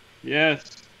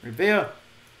 Yes. Reveal.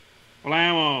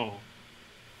 Blammo. All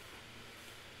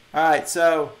right,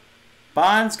 so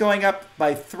bonds going up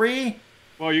by 3.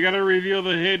 Well, you gotta reveal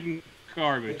the hidden The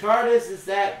garbage. card is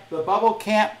that the bubble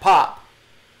can't pop.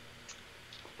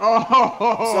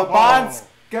 Oh. So bonds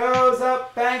goes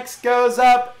up, banks goes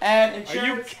up, and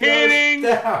insurance kidding?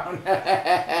 goes down.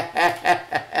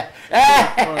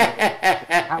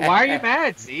 Why are you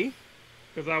mad, Z?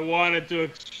 Because I wanted to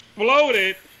explode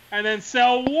it and then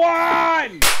sell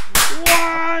one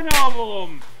of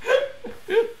them.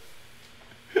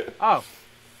 Oh,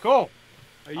 cool.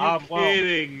 Are you Well,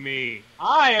 kidding me?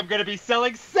 I am going to be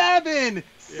selling 7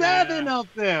 of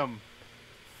them.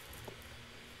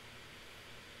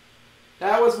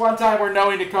 That was one time where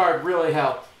knowing the card really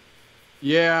helped.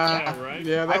 Yeah, Yeah, right?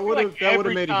 yeah, I that feel would have like that would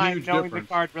have every made a time huge knowing difference.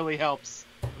 the card really helps.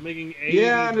 I'm making 80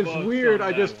 Yeah, and it's bucks weird, on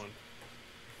I that just- one.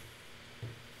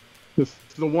 This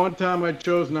is the one time I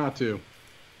chose not to.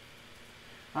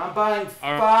 I'm buying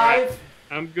All 5. right.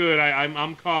 I'm good.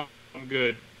 I'm caught. I'm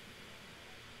good.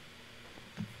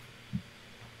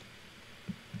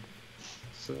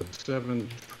 So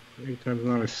 8 times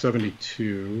 9 is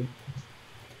 72.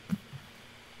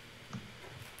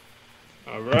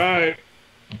 All right.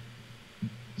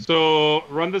 So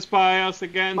run this by us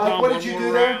again. Mike, Tom, what one did you more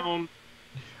do there? round.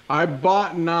 I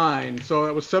bought 9, so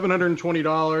that was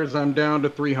 $720. I'm down to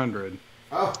 300.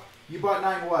 Oh, you bought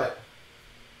 9 what?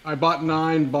 I bought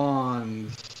 9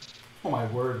 bonds. Oh my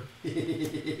word.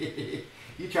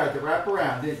 You tried to wrap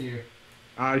around, didn't you?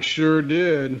 I sure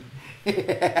did.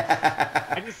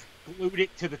 I just glued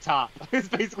it to the top. That's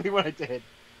basically what I did.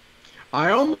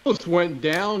 I almost went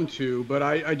down to, but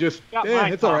I just, Got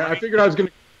mine, it's all right. Tom, I figured I was going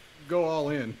to go all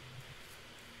in.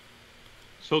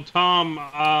 So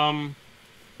Tom,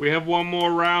 we have one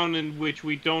more round in which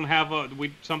we don't have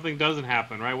something doesn't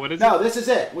happen, right? What is No, it? this is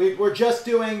it. We're just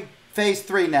doing phase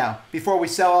 3 now before we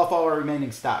sell off all our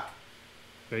remaining stock.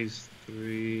 Phase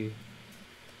 3,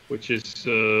 which is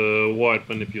what?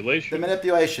 The Manipulation.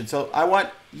 manipulation. So I want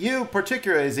you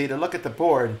particularly, Z, to look at the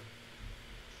board.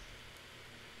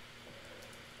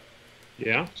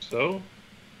 Yeah. So.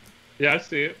 Yeah, I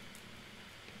see it.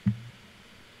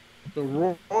 So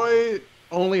Roy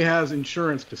only has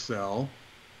insurance to sell.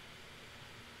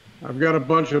 I've got a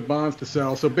bunch of bonds to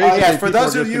sell. So Oh basically, yeah, for people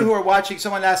those are of just you gonna- who are watching,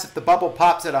 someone asked if the bubble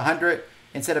pops at 100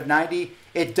 instead of 90.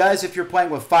 It does if you're playing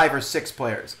with 5 or 6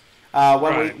 players.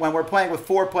 Right. When we're playing with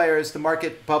 4 players, the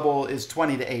market bubble is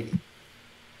 20 to 80.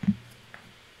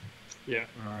 Yeah.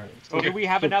 All right. So Okay. do we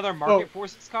have So- another market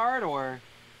forces card, or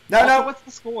No, also, no, what's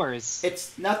the scores?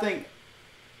 it's nothing.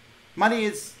 Money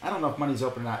is, I don't know if money's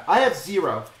open or not. I have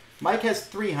 0. Mike has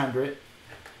 300.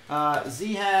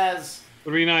 Z has,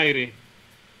 390.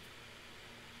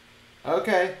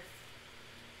 okay.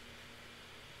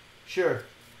 Sure.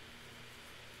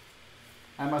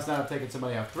 I must not have taken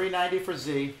somebody out. 390 for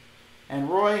Z. And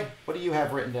Roy, what do you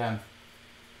have written down?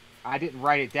 I didn't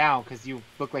write it down because you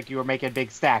looked like you were making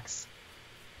big stacks.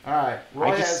 All right.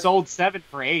 Roy I just sold 7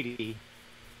 for 80.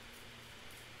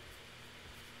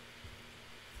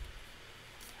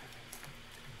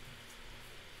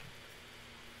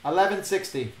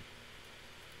 $11.60.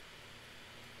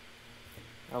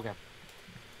 Okay.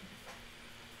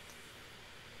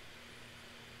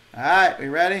 All right, we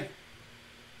ready?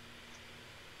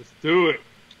 Let's do it.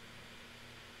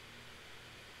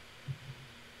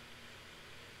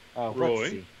 Oh,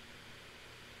 Roy?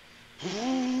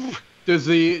 let's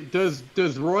see.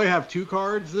 Does Roy have 2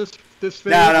 cards this phase?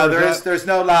 No, or is that- there's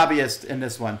no lobbyist in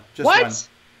this one. Just What? one.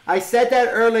 I said that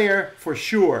earlier for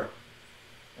sure.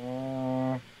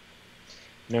 No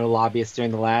lobbyists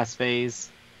during the last phase.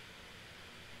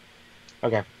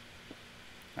 Okay.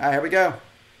 All right, here we go.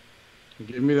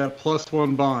 Give me that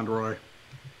 +1 bond, Roy.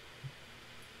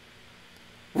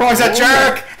 Roy's a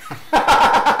jerk.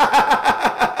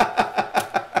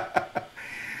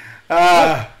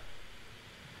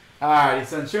 All right,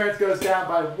 so insurance goes down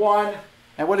by 1.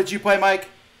 And what did you play, Mike?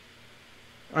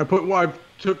 I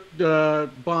took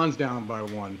bonds down by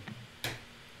 1.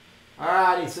 All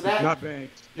righty, so Not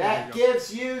banks. that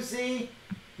gives you, Z,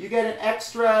 you get an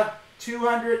extra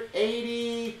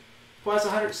 280 plus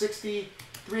 160,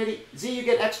 380. Z, you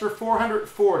get extra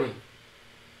 440.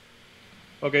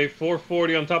 Okay,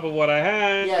 440 on top of what I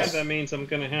had. Yes. That means I'm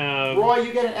gonna have. Roy,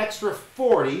 you get an extra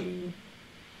 40.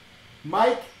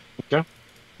 Mike, Okay.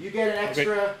 you get an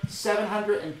extra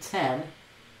 710.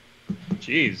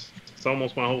 Jeez, it's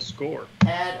almost my whole score.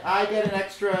 And I get an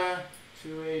extra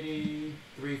 280,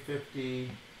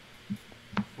 350,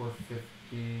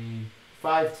 450,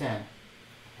 510.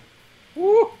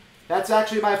 Woo! That's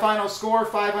actually my final score,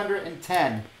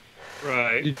 510.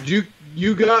 Right. Did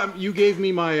you gave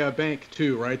me my bank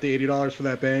too, right? The $80 for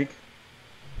that bank.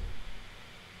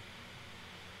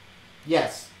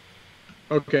 Yes.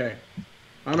 Okay.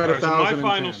 I'm at Alright, so 1,010. my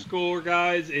final score,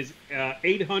 guys, is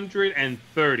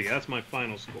 830. That's my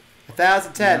final score.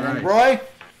 1,010. And Nice. Roy?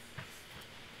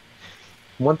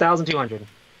 1,200.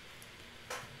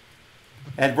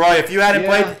 And Roy, if you hadn't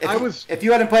Yeah, played, if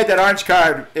you hadn't played that orange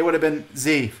card, it would have been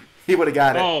Z. He would have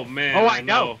got it. Oh man. Oh, I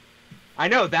know. I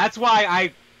know. That's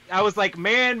why I was like,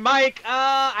 man, Mike.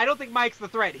 I don't think Mike's the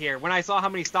threat here. When I saw how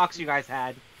many stocks you guys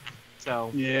had,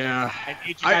 so Yeah. I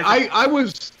need you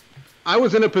guys. I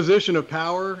was in a position of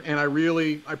power, and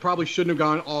I probably shouldn't have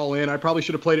gone all in. I probably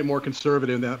should have played it more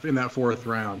conservative in that 4th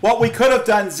round. What we could have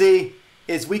done, Z,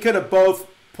 is we could have both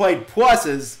played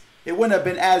pluses. It wouldn't have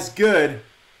been as good.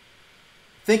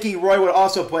 Thinking Roy would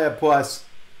also play a plus,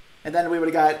 and then we would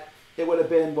have got. It would have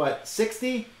been what,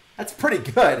 60? That's pretty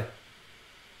good.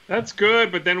 That's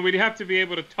good, but then we'd have to be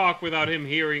able to talk without him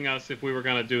hearing us if we were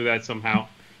gonna do that somehow.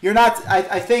 You're not.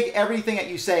 I think everything that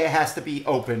you say has to be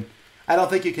open. I don't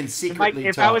think you can secretly Mike,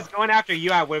 if talk. I was going after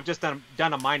you, I would have just done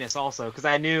a minus also because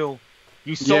I knew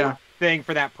you sold everything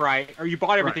for that price, or you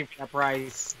bought everything for that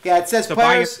price. Yeah, it says So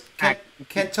players buying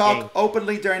can a talk game.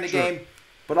 openly during the Sure. game,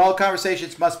 but all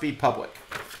conversations must be public.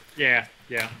 Yeah.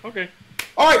 Okay.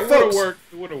 All right, It would have folks. worked.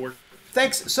 It would have worked.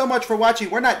 Thanks so much for watching.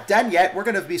 We're not done yet. We're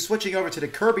going to be switching over to the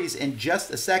Kirby's in just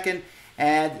a second.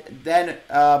 And then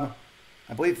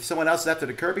I believe someone else is after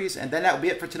the Kirby's. And then that will be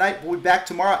it for tonight. We'll be back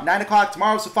tomorrow at 9 o'clock.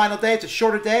 Tomorrow's the final day. It's a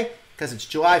shorter day because it's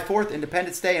July 4th,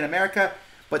 Independence Day in America.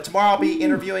 But tomorrow I'll be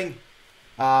interviewing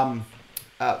Stephen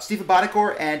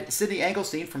Bonacore and Sydney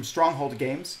Engelstein from Stronghold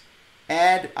Games.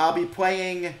 And I'll be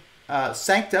playing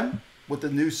Sanctum with the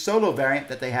new solo variant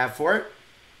that they have for it.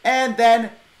 And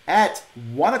then at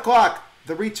 1 o'clock,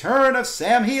 the return of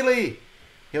Sam Healy.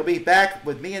 He'll be back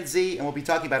with me and Z, and we'll be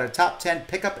talking about our top 10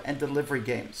 pickup and delivery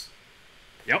games.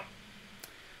 Yep.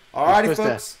 Alrighty,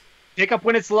 folks. Pick up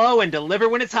when it's low and deliver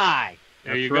when it's high.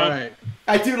 There you That's go. right.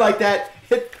 I do like that.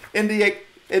 In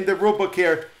the rule book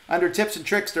here, under tips and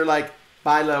tricks, they're like,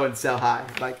 buy low and sell high.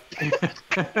 Like,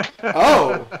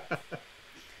 oh.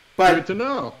 Good to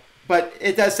know. But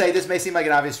it does say this may seem like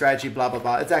an obvious strategy, blah, blah,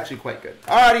 blah. It's actually quite good.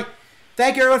 Alrighty.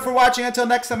 Thank you, everyone, for watching. Until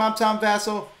next time, I'm Tom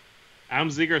Vassell. I'm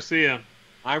Z Garcia.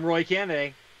 I'm Roy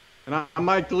Canday. And I'm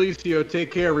Mike Delisio.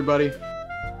 Take care, everybody.